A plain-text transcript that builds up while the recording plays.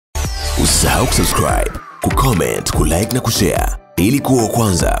Usisahau kusubscribe, kucomment, kulike na kushare ili kuwa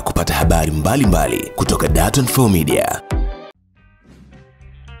kwanza kupata habari mbalimbali kutoka Dar24 Media.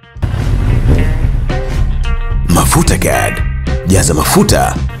 Mafuta Card. Jaza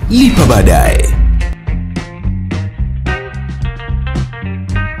mafuta, lipa baadaye.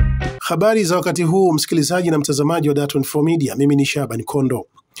 Habari za wakati huu msikilizaji na mtazamaji wa Dar24 Media. Mimi ni Shabani Kondo.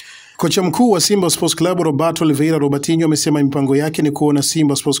 Kocha mkuu wa Simba Sports Club Roberto Oliveira Robertinho amesema mipango yake ni kuona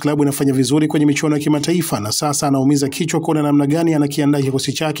Simba Sports Club inafanya vizuri kwenye michuano ya kimataifa, na sasa anaumiza kichwa kuona namna gani anakiandaa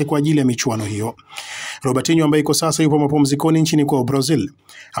kikosi chake kwa ajili ya michuano hiyo. Robertinho ambaye kwa sasa yupo mapumzikoni nchini kwa Brazil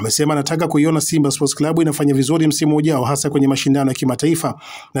amesema anataka kuiona Simba Sports Club inafanya vizuri msimu ujao, hasa kwenye mashindano ya kimataifa,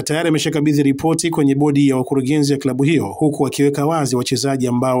 na tayari ameshakabidhi ripoti kwenye bodi ya wakurugenzi ya klabu hiyo, huku akiweka wazi wachezaji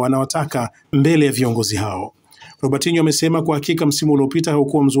ambao anawataka mbele ya viongozi hao. Robertinho amesema kwa hakika msimu uliopita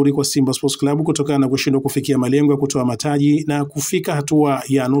haukuwa mzuri kwa Simba Sports Club kutokana na kushindwa kufikia malengo ya kutoa mataji na kufika hatua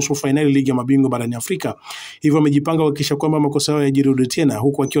ya nusu finali ligi ya mabingwa barani Afrika. Hivyo amejipanga kuhakikisha kwamba makosa hayo hayajirudi tena,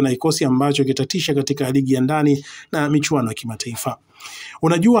 huku akiwa na kikosi ambacho kitatisha katika ligi ya ndani na michuano ya kimataifa.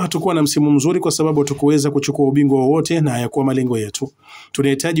 Unajua, hatakuwa na msimu mzuri kwa sababu hatukuweza kuchukua ubingwa wowote na hayakuwa malengo yetu.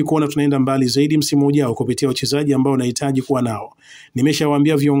 Tunahitaji kuona tunaenda mbali zaidi msimu ujao kupitia wachezaji ambao unahitaji kuwa nao.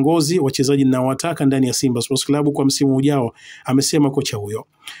 Nimeshawaambia viongozi wachezaji ninaowataka ndani ya Simba Sports Club kwa msimu ujao, amesema kocha huyo.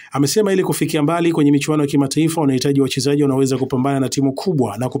 Amesema ili kufikia mbali kwenye michuano ya kimataifa unahitaji wachezaji wanaweza kupambana na timu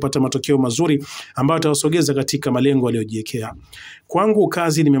kubwa na kupata matokeo mazuri ambayo atawasogeza katika malengo aliyojiwekea. Kwangu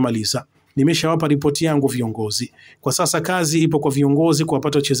kazi nimemaliza. Nimeshawapa ripoti yangu viongozi. Kwa sasa kazi ipo kwa viongozi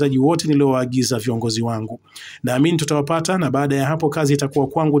kuwapata wachezaji wote niliowaagiza viongozi wangu. Naamini tutawapata, na baada ya hapo kazi itakuwa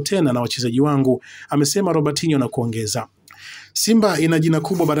kwangu tena na wachezaji wangu, amesema Robertinho na kuongeza. Simba ina jina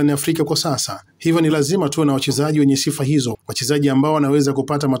kubwa barani Afrika kwa sasa. Hivyo ni lazima tuwe na wachezaji wenye sifa hizo, wachezaji ambao wanaweza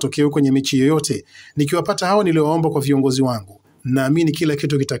kupata matokeo kwenye mechi yoyote. Nikiwapata hao niliowaomba kwa viongozi wangu, naamini kila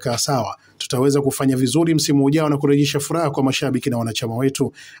kitu kitakaa sawa. Tutaweza kufanya vizuri msimu ujao na kurejesha furaha kwa mashabiki na wanachama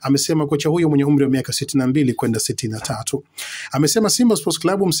wetu, amesema kocha huyo mwenye umri wa miaka 62 kwenda 63. Amesema Simba Sports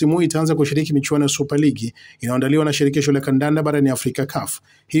Club msimu huu itaanza kushiriki michuano ya Super League inayoandaliwa na shirikisho la kandanda barani Afrika CAF.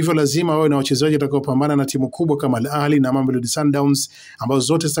 Hivyo lazima wawe na wachezaji watakaopambana na timu kubwa kama Ahli na Mamelodi Sundowns, ambazo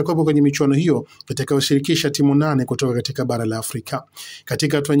zote zitakuwa kwenye michuano hiyo itakayoshirikisha timu 8 kutoka katika bara la Afrika.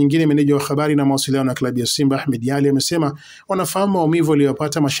 Katika hatua nyingine, meneja wa habari na mawasiliano na klabu ya Simba Ahmedally amesema wanafahamu maumivu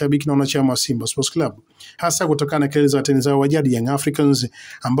waliyopata mashabiki na wanachama wa Simba Sports Club, hasa kutokana na kelele za watani zao wa jadi Young Africans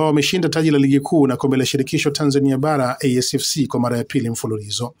ambao wameshinda taji la ligi kuu na kombe la shirikisho Tanzania bara ASFC kwa mara ya pili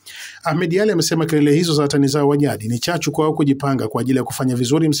mfululizo. Ahmedally amesema kelele hizo za watani zao wa jadi ni chachu kwao kujipanga kwa ajili ya kufanya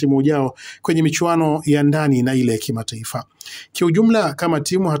vizuri msimu ujao kwenye michuano ya ndani na ile ya kimataifa. Kiujumla, kama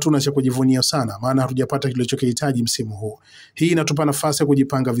timu hatuna cha kujivunia sana, maana hatujapata tulichokihitaji msimu huu. Hii inatupa nafasi ya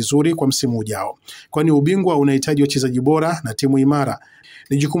kujipanga vizuri kwa msimu ujao, kwani ubingwa unahitaji wachezaji bora na timu imara.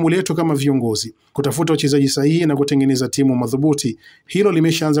 Ni jukumu letu kama viongozi kutafuta wachezaji sahihi na kutengeneza timu madhubuti. Hilo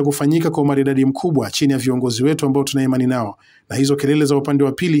limeshaanza kufanyika kwa maridadi mkubwa chini ya viongozi wetu ambao tuna imani nao, na hizo kelele za upande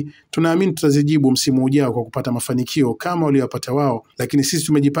wa pili tunaamini tutazijibu msimu ujao kwa kupata mafanikio kama waliyopata wao, lakini sisi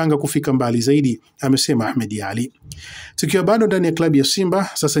tumejipanga kufika mbali zaidi, amesema Ahmedally. Tukiwa bado ndani ya klabu ya Simba,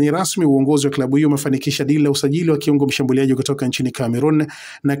 sasa ni rasmi uongozi wa klabu hiyo umefanikisha dili la usajili wa kiungo mshambuliaji kutoka nchini Cameroon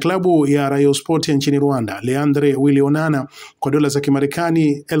na klabu ya Rayon Sport ya nchini Rwanda, Leandre Willy Onana, kwa dola za Kimarekani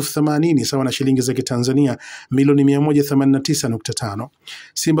 80,000 sawa na shilingi za Kitanzania milioni 189.5.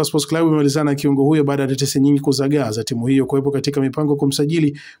 Simba Sports Club imemalizana na kiungo huyo baada ya tetesi nyingi kuzagaa za timu hiyo kuwepo katika mipango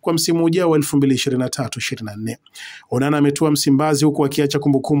kumsajili kwa msimu ujao wa 2023-24. Onana ametua Msimbazi huku akiacha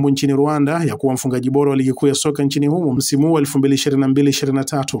kumbukumbu nchini Rwanda ya kuwa mfungaji bora wa ligi kuu ya soka nchini humo msimu wa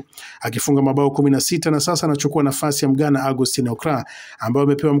 2022-23, akifunga mabao 16, na sasa anachukua nafasi ya Mgana Augustine Okra ambaye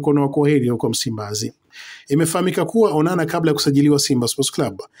amepewa mkono wa kwaheri huko Msimbazi. Imefahamika kuwa Onana kabla ya kusajiliwa Simba Sports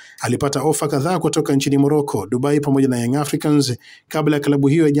Club alipata ofa kadhaa kutoka nchini Morocco, Dubai pamoja na Young Africans kabla ya klabu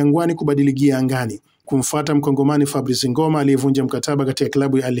hiyo ya Jangwani kubadili gia angani kumfuata Mkongomani Fabrice Ngoma aliyevunja mkataba katika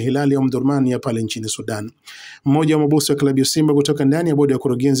klabu ya Al Hilal ya Omdurman ya pale nchini Sudan. Mmoja wa mabosi wa klabu ya Simba kutoka ndani ya bodi ya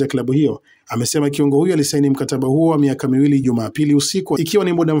kurugenzi ya klabu hiyo amesema kiungo huyo alisaini mkataba huo wa miaka 2 Jumapili usiku, ikiwa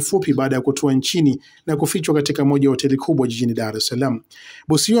ni muda mfupi baada ya kutua nchini na kufichwa katika moja ya hoteli kubwa jijini Dar es Salaam.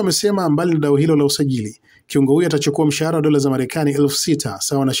 Bosi huyo amesema mbali na dau hilo la usajili, kiungo huyo atachukua mshahara wa dola za Marekani 6,000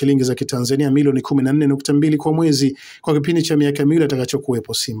 sawa na shilingi za Kitanzania milioni 14.2 kwa mwezi kwa kipindi cha miaka 2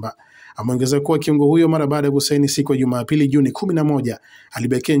 atakachokuwepo Simba. Ameongeza kuwa kiungo huyo mara baada ya kusaini siku ya Jumapili Juni 11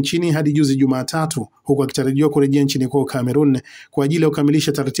 alibakia nchini hadi juzi Jumatatu, huku akitarajiwa kurejea nchini kwa Cameroon kwa ajili ya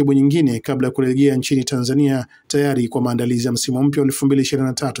kukamilisha taratibu nyingine kabla ya kurejea nchini Tanzania tayari kwa maandalizi ya msimu mpya wa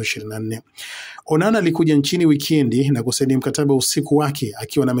 2023-24. Onana alikuja nchini wikendi na kusaini mkataba usiku wake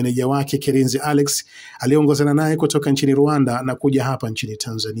akiwa na meneja wake Kerinzi Alex aliyeongozana naye kutoka nchini Rwanda na kuja hapa nchini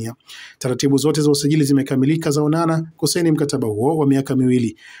Tanzania. Taratibu zote za usajili zimekamilika za Onana kusaini mkataba huo wa miaka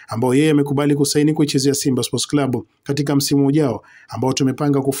 2 ambao yeye amekubali kusaini kuichezea Simba Sports Club katika msimu ujao ambao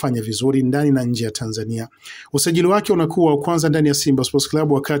tumepanga kufanya vizuri ndani na nje ya Tanzania. Usajili wake unakuwa wa kwanza ndani ya Simba Sports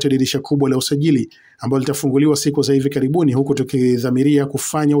Club wakati wa dirisha kubwa la usajili ambao litafunguliwa siku za hivi karibuni, huku tukidhamiria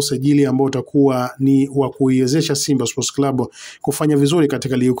kufanya usajili ambao utakuwa ni wa kuiwezesha Simba Sports Club kufanya vizuri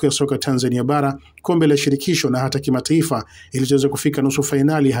katika ligi kuu ya soka Tanzania bara, kombe la shirikisho na hata kimataifa ili tuweze kufika nusu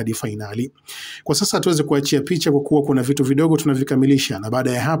fainali hadi fainali. Kwa sasa tuweze kuachia picha kwa kuwa kuna vitu vidogo tunavikamilisha, na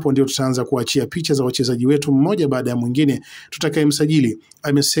baada ya hapo ndio tutaanza kuachia picha za wachezaji wetu mmoja baada ya mwingine tutakayemsajili,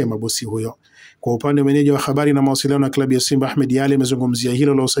 amesema bosi huyo. Kwa upande wa meneja wa habari na mawasiliano ya klabu ya Simba Ahmed amezungumzia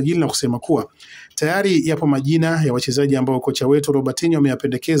hilo la usajili na kusema kuwa tayari yapo majina ya wachezaji ambao kocha wetu Robertinho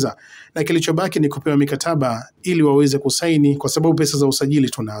ameyapendekeza na kilichobaki ni kupewa mikataba ili waweze kusaini kwa sababu pesa za usajili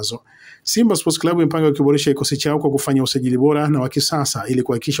tunazo. Simba Sports Club imepanga kuboresha kikosi chao kwa kufanya usajili bora na wa kisasa ili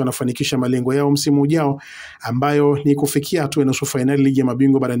kuhakikisha wanafanikisha malengo yao msimu ujao ambayo ni kufikia hatua ya nusu fainali ligi ya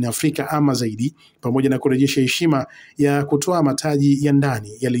mabingwa barani Afrika ama zaidi, pamoja na kurejesha heshima ya kutoa mataji ya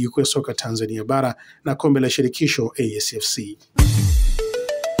ndani ya ligi kuu ya soka Tanzania bara na kombe la shirikisho ASFC.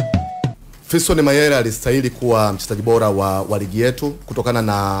 Fiston Mayele alistahili kuwa mchezaji bora wa ligi yetu kutokana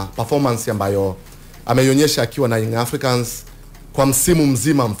na performance ambayo ameionyesha akiwa na Young Africans kwa msimu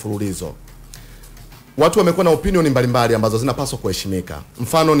mzima mfululizo. Watu wamekuwa na opinion mbalimbali ambazo zinapaswa kuheshimika.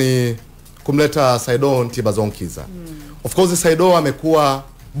 Mfano ni kumleta Saido Ntibazonkiza. Of course Saido amekuwa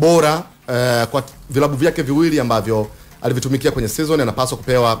bora kwa vilabu vyake viwili ambavyo alivitumikia kwenye season, anapaswa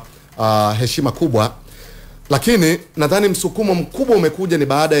kupewa heshima kubwa. Lakini nadhani msukumo mkubwa umekuja ni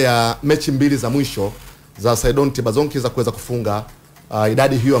baada ya mechi 2 za mwisho za Saido Ntibazonkiza kuweza kufunga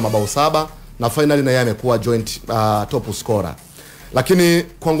idadi hiyo ya mabao 7 na finally na yeye amekuwa joint top scorer. Lakini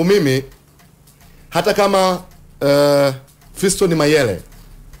kwangu mimi hata kama Fiston Mayele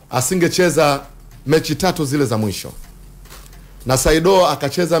asingecheza mechi 3 zile za mwisho na Saido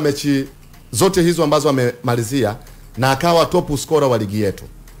akacheza mechi zote hizo ambazo amemalizia na akawa top scorer wa ligi yetu,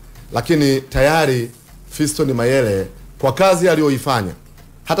 lakini tayari Fiston Mayele kwa kazi aliyoifanya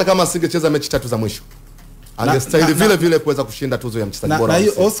hata kama asingecheza mechi 3 za mwisho angestahili vile vile kuweza kushinda tuzo ya mchezaji bora. Na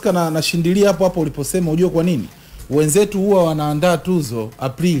hiyo Oscar nashindilia hapo uliposema, unajua kwa nini wenzetu huwa wanaandaa tuzo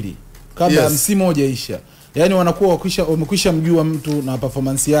Aprili kabla msimu hujaisha. Yaani wanakuwa wamekwisha mjua mtu na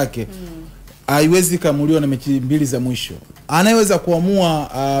performance yake. Haiwezi kamuliwa na mechi 2 za mwisho. Anayeweza kuamua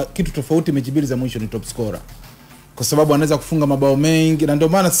kitu tofauti mechi 2 za mwisho ni top scorer, kwa sababu anaweza kufunga mabao mengi, na ndio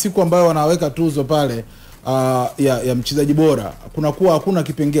maana siku ambayo wanaweka tuzo pale ya mchezaji bora kunakuwa hakuna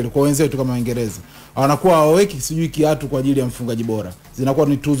kipengele kwa wenzetu kama Uingereza. Wanakuwa hawaweki sijui kiatu kwa ajili ya mfungaji bora. Zinakuwa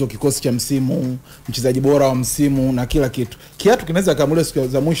ni tuzo kikosi cha msimu, mchezaji bora wa msimu na kila kitu. Kiatu kinaweza kaamuliwa siku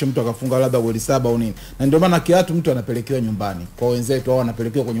za mwisho mtu akafunga labda goli 7 au nini. Na ndio maana kiatu mtu anapelekewa nyumbani. Kwa wenzetu wao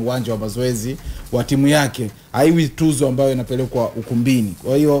anapelekewa kwenye uwanja wa mazoezi wa timu yake. Haiwi tuzo ambayo inapelekwa ukumbini.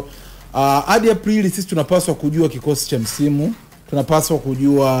 Kwa hiyo hadi Aprili sisi tunapaswa kujua kikosi cha msimu, tunapaswa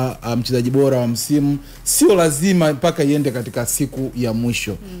kujua mchezaji bora wa msimu. Sio lazima mpaka iende katika siku ya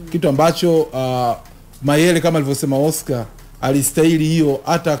mwisho. Kitu ambacho Mayele kama alivyosema Oscar alistahili hiyo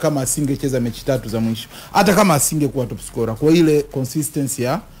hata kama asingecheza mechi 3 za mwisho, hata kama asingekuwa top scorer, kwa ile consistency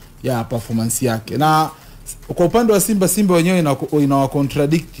ya performance yake. Na kwa upande wa Simba wenyewe inawa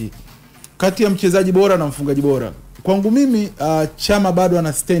contradict kati ya mchezaji bora na mfungaji bora. Kwangu mimi Chama bado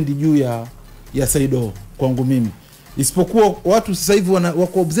ana stand juu ya Saido kwangu mimi. Isipokuwa watu sasa hivi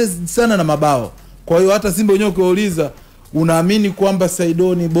wako obsessed sana na mabao. Kwa hiyo hata Simba wenyewe ukiuliza unaamini kwamba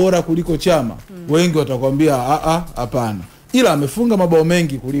Saido ni bora kuliko Chama, wengi watakwambia hapana. Ila amefunga mabao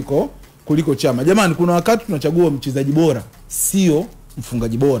mengi kuliko Chama. Jamani, kuna wakati tunachagua mchezaji bora, sio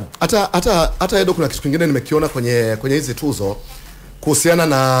mfungaji bora. Hata Edo, kuna kitu kingine nimekiona kwenye hizi tuzo kuhusiana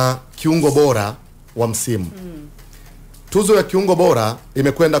na kiungo bora wa msimu. Tuzo ya kiungo bora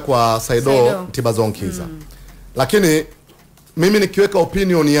imekwenda kwa Saido Ntibazonkiza. Lakini mimi nikiweka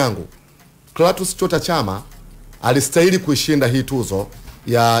opinion yangu, Clatous Chota Chama alistahili kuishinda hii tuzo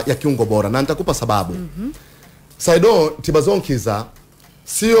ya kiungo bora, na nitakupa sababu. Saido Ntibazonkiza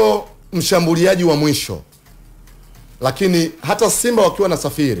sio mshambuliaji wa mwisho, lakini hata Simba wakiwa na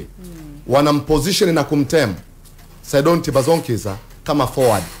Safiri wanamposition na kumtem Saido Ntibazonkiza kama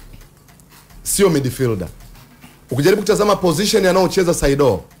forward, sio midfielder. Ukijaribu kutazama position anaocheza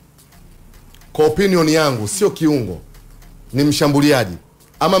Saido kwa opinion yangu sio kiungo, ni mshambuliaji,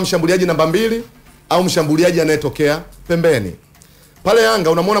 ama mshambuliaji namba 2 au mshambuliaji anayetokea pembeni. Pale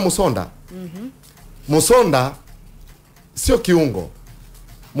Yanga unamwona Musonda. Musonda sio kiungo,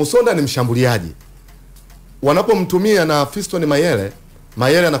 Musonda ni mshambuliaji. Wanapomtumia na Fiston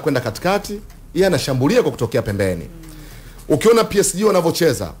Mayele anakwenda katikati, yeye anashambulia kwa kutokea pembeni. Ukiona PSG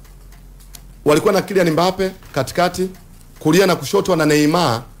wanavyocheza, walikuwa na Kylian Mbappe katikati, kulia na kushoto na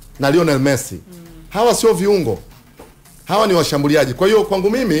Neymar na Lionel Messi. Hawa sio viungo, hawa ni washambuliaji. Kwa hiyo kwangu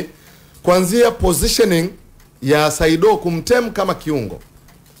mimi, kuanzia positioning ya Saido kumtem kama kiungo,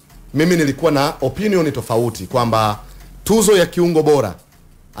 mimi nilikuwa na opinion tofauti kwamba tuzo ya kiungo bora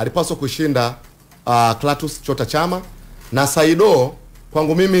alipaswa kushinda Clatous Chota Chama, na Saido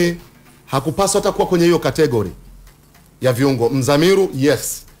kwangu mimi hakupaswa hata kuwa kwenye hiyo category ya viungo. Mzamiru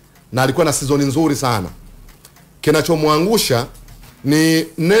yes, na alikuwa na season nzuri sana. Kinachomwangusha ni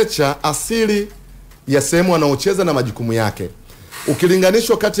nature, asili ya sehemu anaocheza na majukumu yake.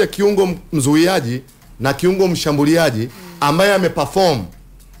 Ukilinganishwa kati ya kiungo mzuiaji na kiungo mshambuliaji ambaye ameperform,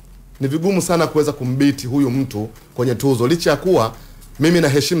 ni vigumu sana kuweza kumbiti huyu mtu kwenye tuzo, licha ya kuwa mimi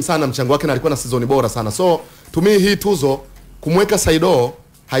naheshimu sana mchango wake na alikuwa na season bora sana. So to me hii tuzo kumweka Saido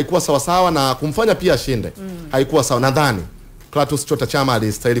haikuwa sawa sawa, na kumfanya pia ashinde haikuwa sawa. Nadhani Clatous Chota Chama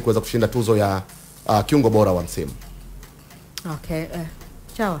alistahili kuweza kushinda tuzo ya kiungo bora wa msimu. Okay,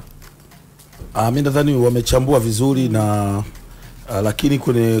 Chawa. Mimi nadhani wamechambua vizuri na lakini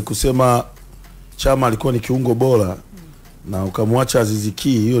kwenye kusema Chama alikuwa ni kiungo bora na ukamwacha Aziz Ki,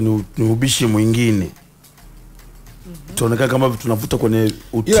 hiyo ni ubishi mwingine. Tuonekana kama tunavuta kwenye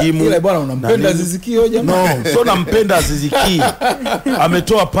utimu. Ila bwana unampenda Aziz Ki hoja jamaa. No, sio nampenda Aziz Ki.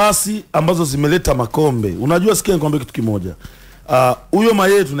 Ametoa pasi ambazo zimeleta makombe. Unajua, sikia nikwambie kitu kimoja. Huyo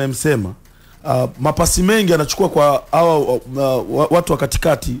Mayele tunayemsema, mapasi mengi anachukua kwa hawa watu wa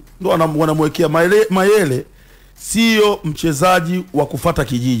katikati, ndio wanamwekea Mayele. Sio mchezaji wa kufuata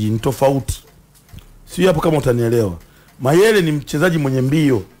kijiji, ni tofauti. Sio hapo kama utanielewa. Mayele ni mchezaji mwenye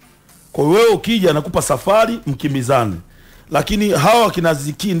mbio. Kwa hiyo wewe ukija anakupa safari mkimbizane. Lakini hawa kina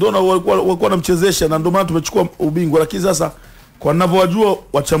Ziki ndio walikuwa wanamchezesha, na ndio maana tumechukua ubingwa. Lakini sasa kwa ninavyojua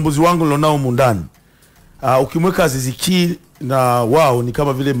wachambuzi wangu nilionao mundani, ukimweka Ziki na wao ni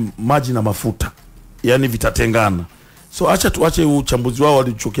kama vile maji na mafuta, yani vitatengana. So acha tuache uchambuzi wao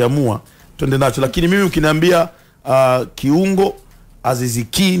walichokiamua, twende nacho. Lakini mimi ukiniambia kiungo, Aziz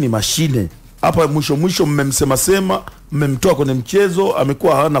Ki ni mashine. Hapa mwisho mmemsema, mmemtoa kwenye mchezo,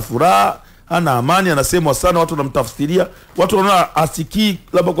 amekuwa hana furaha, hana amani, anasemwa sana, watu wanamtafsiria. Watu wanaona asikii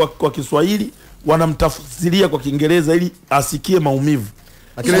labda kwa Kiswahili, wanamtafsiria kwa Kiingereza ili asikie maumivu.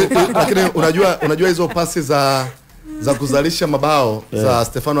 Lakini unajua hizo pasi za kuzalisha mabao za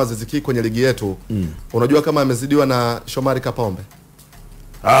Stefano Aziz Ki kwenye ligi yetu, unajua kama amezidiwa na Shomari Kapombe?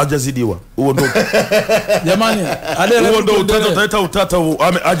 Hajazidiwa. Huo ndo jamani, huo ndo utata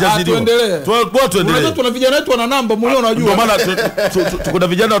hajazidiwa. Tuendelee. Unajua tuna vijana wetu wana namba, mlio unajua. Ndio maana tukuna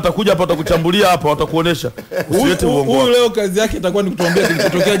vijana watakuja hapa, watakuchambulia hapa, watakuonesha. Usiete uongo. Huyu leo kazi yake itakuwa ni kutuambia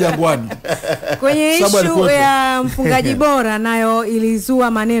kilichotokea Jangwani. Kwenye issue ya mfungaji bora nayo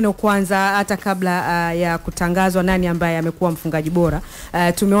ilizua maneno kwanza hata kabla ya kutangazwa nani ambaye amekuwa mfungaji bora.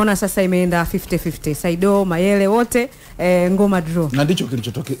 Tumeona sasa imeenda 50-50. Saido, Mayele wote ngoma draw. Na ndicho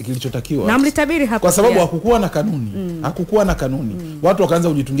kilichotakiwa. Na mlitabiri hapo. Kwa sababu hakukuwa na kanuni. Hakukuwa na kanuni. Watu wakaanza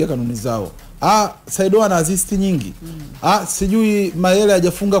kujitungia kanuni zao. Saido ana assist nyingi. Sijui Mayele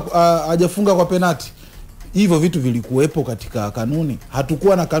hajafunga kwa penalti. Hivyo vitu vilikuwepo katika kanuni.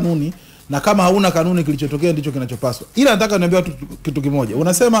 Hatukuwa na kanuni, na kama hauna kanuni kilichotokea ndicho kinachopaswa. Ila nataka niambie watu kitu kimoja.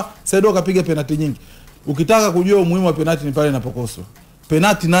 Unasema Saido kapiga penalti nyingi. Ukitaka kujua umuhimu wa penalti ni pale inapokoswa.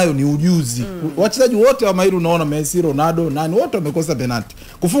 Penalti nayo ni ujuzi. Wachezaji wote wa mahiri unaona Messi, Ronaldo, nani wote wamekosa penalti.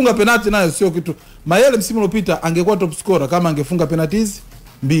 Kufunga penalti nayo sio kitu. Mayele msimu uliopita angekuwa top scorer kama angefunga penalti hizi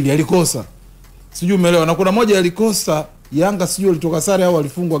 2, alikosa. Sijui umeelewa. Na kuna moja alikosa Yanga, sijui alitoka sare au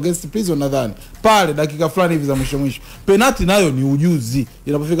alifungwa against Prison nadhani. Pale dakika fulani hivi za mwisho. Penalti nayo ni ujuzi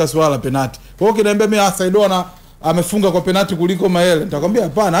inapofika swala penalti. Kwa hiyo kinaambia mimi Saido amefunga kwa penalti kuliko Mayele, nitakwambia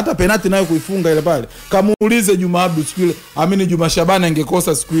hapana, hata penalti nayo kuifunga ile pale. Kamuulize Juma Abdu siku ile, amini Juma Shabana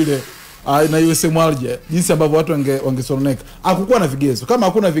angekosa siku ile na USM Alger, jinsi ambavyo watu wangesononeka. Hakukuwa na vigezo. Kama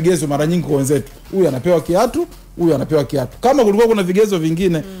hakuna vigezo, mara nyingi kwa wenzetu, huyu anapewa kiatu, huyu anapewa kiatu. Kama kulikuwa kuna vigezo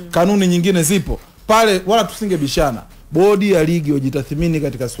vingine, kanuni nyingine zipo pale, wala tusingebishana. Bodi ya ligi wajitathmini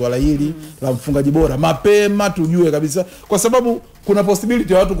katika swala hili la mfungaji bora mapema, tujue kabisa, kwa sababu kuna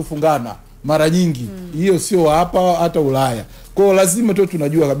possibility ya watu kufungana mara nyingi. Hiyo sio hapa, hata Ulaya. Kwa hiyo lazima tu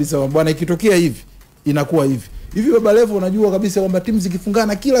tunajua kabisa bwana, ikitokea hivi inakuwa hivi. Hivi Baba Levo unajua kabisa kwamba timu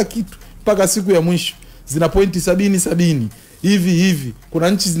zikifungana kila kitu mpaka siku ya mwisho zina pointi 70. hivi. Kuna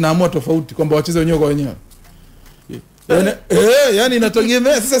nchi zinaamua tofauti kwamba wacheze wenyewe kwa wenyewe. Yani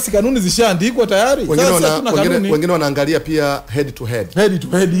inategemea sasa, si kanuni zishaandikwa tayari. Wengine wanaangalia pia head to head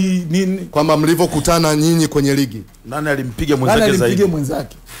nini, kwamba mlivyokutana nyinyi kwenye ligi, nani alimpiga mwenzake zaidi.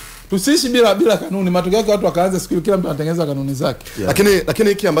 Tusiishi bila kanuni, matokeo yake watu wakaanza siku kila mtu anatengeneza kanuni zake. Lakini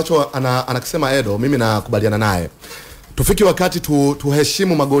hiki ambacho anakisema Edo, mimi nakubaliana naye. Tufiki wakati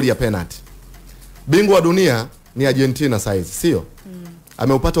tuheshimu magoli ya penalty. Bingwa wa dunia ni Argentina size, sio?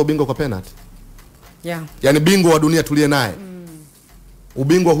 Ameupata ubingwa kwa penalty. Yaani bingwa wa dunia tulie naye.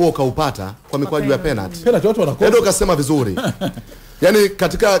 Ubingwa huo kaupata kwa mikwaju ya penalty. Penalty watu wanakosa. Edo kasema vizuri. Yaani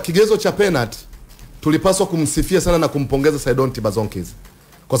katika kigezo cha penalty tulipaswa kumsifia sana na kumpongeza Saidon Tibazonkis.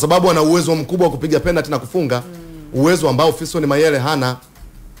 Kwa sababu ana uwezo mkubwa wa kupiga penalty na kufunga, uwezo ambao Fiston Mayele hana.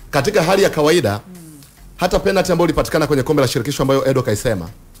 Katika hali ya kawaida, hata penalty ambayo ilipatikana kwenye kombe la shirikisho ambayo Edo kaisema,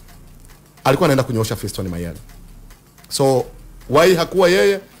 alikuwa anaenda kunyoosha Fiston Mayele. So why hakuwa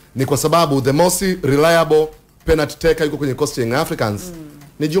yeye? Ni kwa sababu the most reliable penalty taker yuko kwenye Coast Young Africans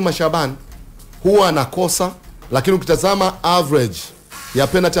ni Juma Shaban. Huwa anakosa, lakini ukitazama average ya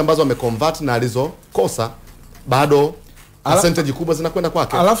penalty ambazo ameconvert na alizokosa, bado percentage kubwa zinakwenda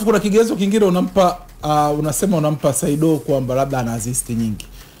kwake. Alafu kuna kigezo kingine unampa, unasema unampa Saido kwamba labda ana assist nyingi.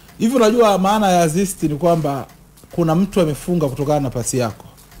 Hivi unajua maana ya assist ni kwamba kuna mtu amefunga kutokana na pasi yako.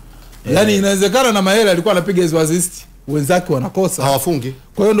 Yaani inawezekana na Mayele alikuwa anapiga hizo assist, wenzake wanakosa, hawafungi.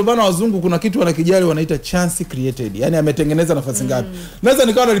 Kwa hiyo ndio maana wazungu kuna kitu wanakijali wanaita chance created. Yaani ametengeneza nafasi ngapi. Naweza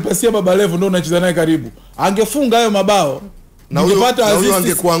nikawa nalipasia Baba Levo ndio unacheza naye karibu. Angefunga hayo mabao na huyo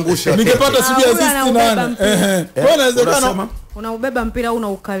angekuangusha. Ningepata sijui assist nani. Kwa inawezekana unaubeba mpira au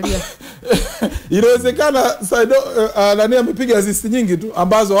unaukalia. Inawezekana Saido nani amepiga assist nyingi tu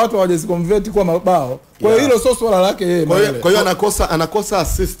ambazo watu hawajaziconvert kwa mabao. Kwa hiyo hilo sio swala lake yeye. Kwa hiyo anakosa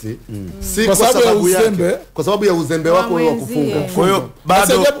assist si kwa sababu yake, kwa sababu ya uzembe wako wa kufunga. Kwa hiyo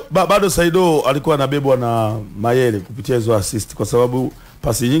bado Saido alikuwa anabebwa na Mayele kupitia hizo assist, kwa sababu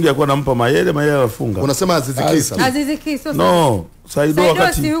pasi nyingi alikuwa anampa Mayele anafunga. Unasema Aziziki sio? No, Saido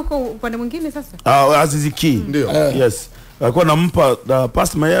wakati yuko upande mwingine sasa. Aziziki ndio. Yes. Alikuwa anampa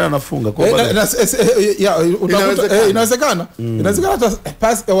pass Mayele anafunga. Kwa inawezekana. Inawezekana hata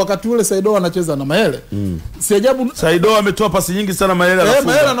pass wakati ule Saido anacheza na Mayele. Si ajabu Saido ametoa pasi nyingi sana, Mayele anafunga.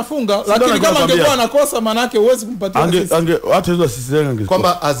 Mayele anafunga, lakini kama angekuwa anakosa maana yake huwezi kumpatia assist. Hata hizo assist zake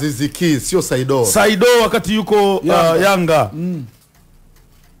kwamba Aziziki sio Saido. Saido wakati yuko Yanga.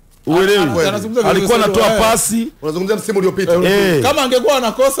 Uelewi, alikuwa anatoa pasi. Unazungumzia msimu uliopita. Kama angekuwa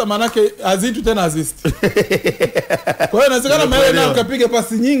anakosa maana yake azitu tena assist. Kwa hiyo inawezekana Mayele naye akapiga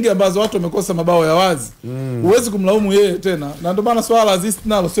pasi nyingi ambazo watu wamekosa mabao ya wazi. Huwezi kumlaumu yeye tena. Na ndio maana swala assist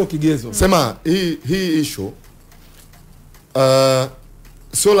nalo sio kigezo. Sema hii issue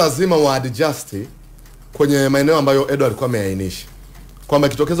sio lazima wa adjust kwenye maeneo ambayo Edo alikuwa ameainisha. Kwamba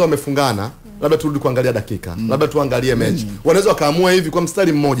kitokeza wamefungana, labda turudi kuangalia dakika, labda tuangalie mechi. Wanaweza wakaamua hivi kwa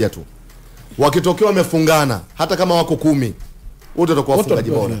mstari mmoja tu. Wakitokea wamefungana, hata kama wako 10, wote watakuwa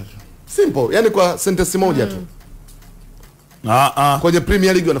wafungaji bora. Simple, yani kwa sentence moja tu. Kwenye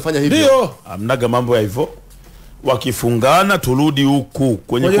Premier League wanafanya hivyo. Ndio. Amnaga mambo ya hivyo. Wakifungana turudi huku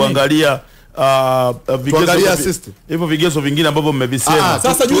kwenye kuangalia hivyo vigezo vingine ambavyo mmevisema.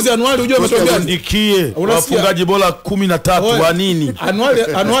 Sasa juzi Anuali unajua umetokea ndikie wafungaji bora 13 wa nini?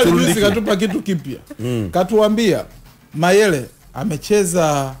 Anuali juzi katupa kitu kipya. Katuambia Mayele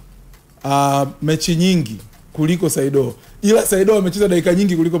amecheza mechi nyingi kuliko Saido, ila Saido amecheza dakika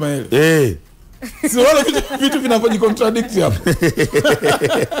nyingi kuliko Mayele. Sio wale vitu vinavyojicontradict hapo.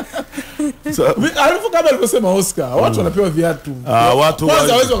 Alifu kama alivyosema Oscar, watu wanapewa viatu. Watu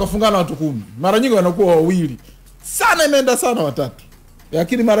kwanza hawezi wakafungana watu 10. Mara nyingi wanakuwa wawili. Sana imeenda sana watatu.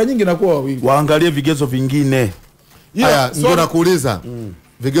 Lakini mara nyingi inakuwa wawili. Waangalie vigezo vingine. Haya, ndio nakuuliza.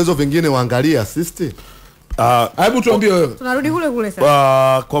 Vigezo vingine waangalie assist. Hebu tuambie wewe. Tunarudi kule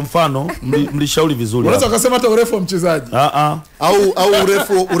sasa. Kwa mfano, mlishauri vizuri. Unaweza kusema hata urefu wa mchezaji. Au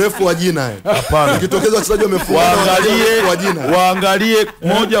urefu wa jina. Hapana. Ikitokeza wachezaji wamefunga wa jina. Waangalie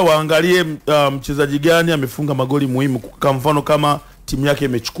moja, waangalie mchezaji gani amefunga magoli muhimu, kwa mfano kama timu yake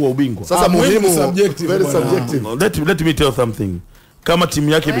imechukua ubingwa. Sasa muhimu very subjective. Let me tell something. Kama timu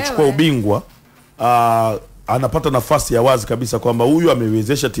yake imechukua ubingwa, anapata nafasi ya wazi kabisa kwamba huyu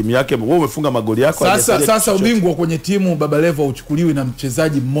amewezesha timu yake. Wewe umefunga magoli yako. Sasa ubingwa kwenye timu Baba Levo uchukuliwi na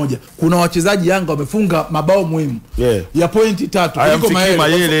mchezaji mmoja. Kuna wachezaji Yanga wamefunga mabao muhimu ya pointi 3 kuliko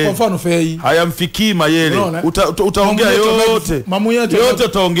Mayele. Kwa mfano Fei hayamfikii Mayele. Utaongea yote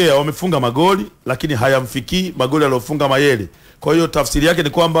utaongea wamefunga magoli, lakini hayamfikii magoli aliyofunga Mayele. Kwa hiyo tafsiri yake ni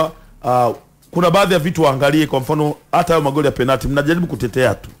kwamba kuna baadhi ya vitu waangalie. Kwa mfano hata hayo magoli ya penalty mnajaribu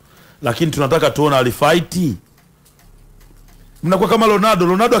kutetea tu, lakini tunataka tuone alifight. Mnakuwa kama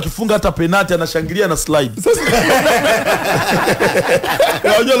Ronaldo akifunga hata penalty anashangilia na slide.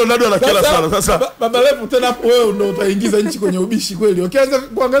 Unajua Ronaldo anakela sana. Sasa baba lepo tena hapo wewe ndio utaingiza nchi kwenye ubishi kweli. Ukianza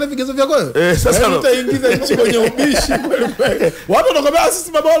kuangalia vigezo vyako wewe. Sasa utaingiza nchi kwenye ubishi kweli kweli. Watu wanakwambia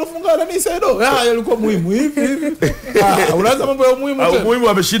sisi baba walifunga na nini Saido? Yalikuwa muhimu hivi. Unaanza mambo ya muhimu tena. Muhimu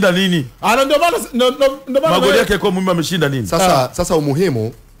ameshinda nini? Ndio maana magoli yake kwa muhimu ameshinda nini? Sasa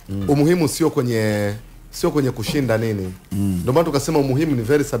umuhimu sio kwenye kushinda nini. Ndio maana tukasema umuhimu ni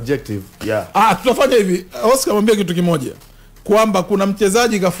very subjective. Tutafanya hivi. Oscar mwambie kitu kimoja. Kwamba kuna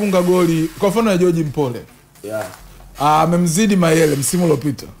mchezaji kafunga goli kwa mfano ya George Mpole. Amemzidi Mayele msimu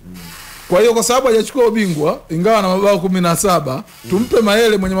uliopita. Kwa hiyo kwa sababu hajachukua ubingwa ingawa na mabao 17, tumpe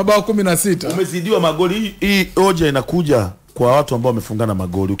Mayele mwenye mabao 16. Umezidiwa magoli. Hii hoja inakuja kwa watu ambao wamefungana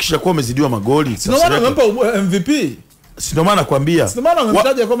magoli. Ukishakuwa umezidiwa magoli, sio maana amempa MVP. Sio maana nakwambia. Sio maana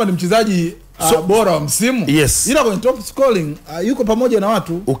amemtaja kwamba ni mchezaji bora wa msimu. Yes. Ila kwenye top scoring yuko pamoja na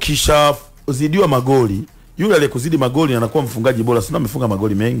watu. Ukishazidiwa magoli, yule aliyekuzidi magoli anakuwa mfungaji bora. Sio amefunga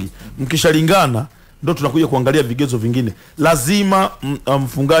magoli mengi. Mkishalingana ndio tunakuja kuangalia vigezo vingine. Lazima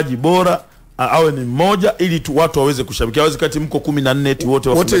mfungaji bora awe ni mmoja ili watu waweze kushabikia. Hawezi kati mko 14 eti wote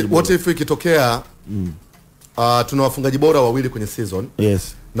wafungaji bora. Wote ikitokea tuna wafungaji bora wawili kwenye season. Yes.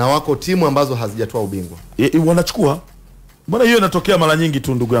 Na wako timu ambazo hazijatoa ubingwa. Wanachukua. Mbona hiyo inatokea mara nyingi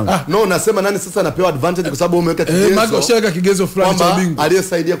tu ndugu yangu? No, nasema nani sasa anapewa advantage kwa sababu umeweka kigezo. Maana ushaweka kigezo fulani cha ubingwa.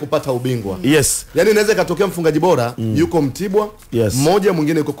 Aliyesaidia kupata ubingwa. Yes. Yaani inaweza ikatokea mfungaji bora yuko Mtibwa, mmoja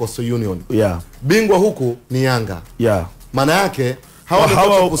mwingine yuko Coastal Union. Bingwa huku ni Yanga. Maana yake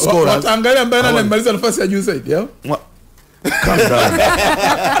hawa scorers. Angalia ambaye anamaliza nafasi ya juu zaidi,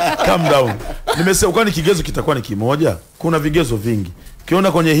 Calm down. Nimesema kwani kigezo kitakuwa ni kimoja? Kuna vigezo vingi.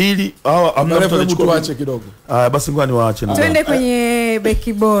 Kiona kwenye hili tuache kidogo. Basi ngoja niwaache. Twende kwenye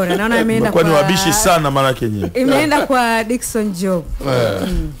beki bora. Naona ameenda kwa wabishi sana mara yenyewe. Imeenda kwa Dickson Job.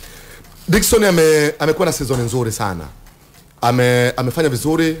 Dickson amekuwa na season nzuri sana. Amefanya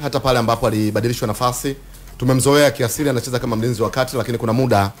vizuri hata pale ambapo alibadilishwa nafasi. Tumemzoea kiasili anacheza kama mlinzi wa kati, lakini kuna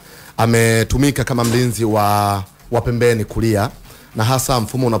muda ametumika kama mlinzi wa pembeni kulia, na hasa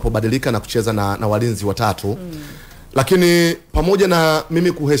mfumo unapobadilika na kucheza na walinzi watatu. Lakini pamoja na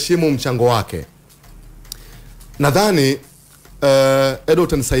mimi kuheshimu mchango wake, nadhani Edo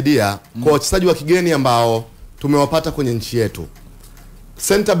utanisaidia kwa wachezaji wa kigeni ambao tumewapata kwenye nchi yetu.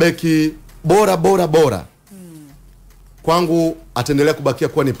 Center back bora kwangu ataendelea kubakia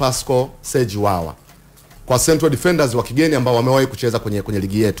kuwa ni Pascal Seji Wawa. Kwa central defenders wa kigeni ambao wamewahi kucheza kwenye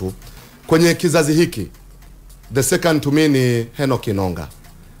ligi yetu kwenye kizazi hiki, the second to me ni Henok Inonga.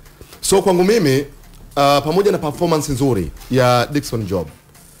 So kwangu mimi pamoja na performance nzuri ya Dickson Job,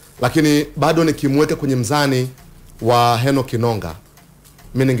 lakini bado nikimweka kwenye mzani wa Henok Inonga,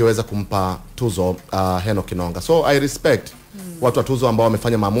 mimi ningeweza kumpa tuzo Henok Inonga. So I respect watu wa tuzo ambao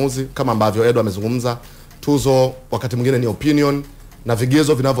wamefanya maamuzi kama ambavyo Edo amezungumza. Tuzo wakati mwingine ni opinion na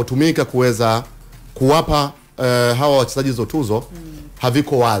vigezo vinavyotumika kuweza kuwapa hawa wachezaji hizo tuzo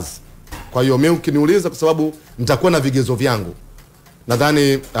haviko wazi. Kwa hiyo mimi ukiniuliza, kwa sababu nitakuwa na vigezo vyangu,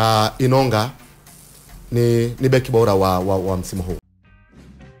 nadhani Inonga ni beki bora wa msimu huu.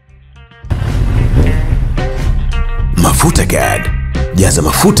 Mafuta Card. Jaza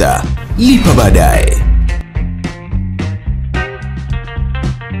mafuta, lipa baadaye.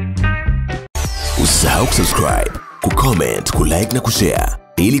 Usisahau kusubscribe, kucomment, kulike na kushare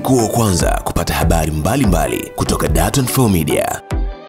ili kuwa kwanza kupata habari mbalimbali kutoka Dar24 Media.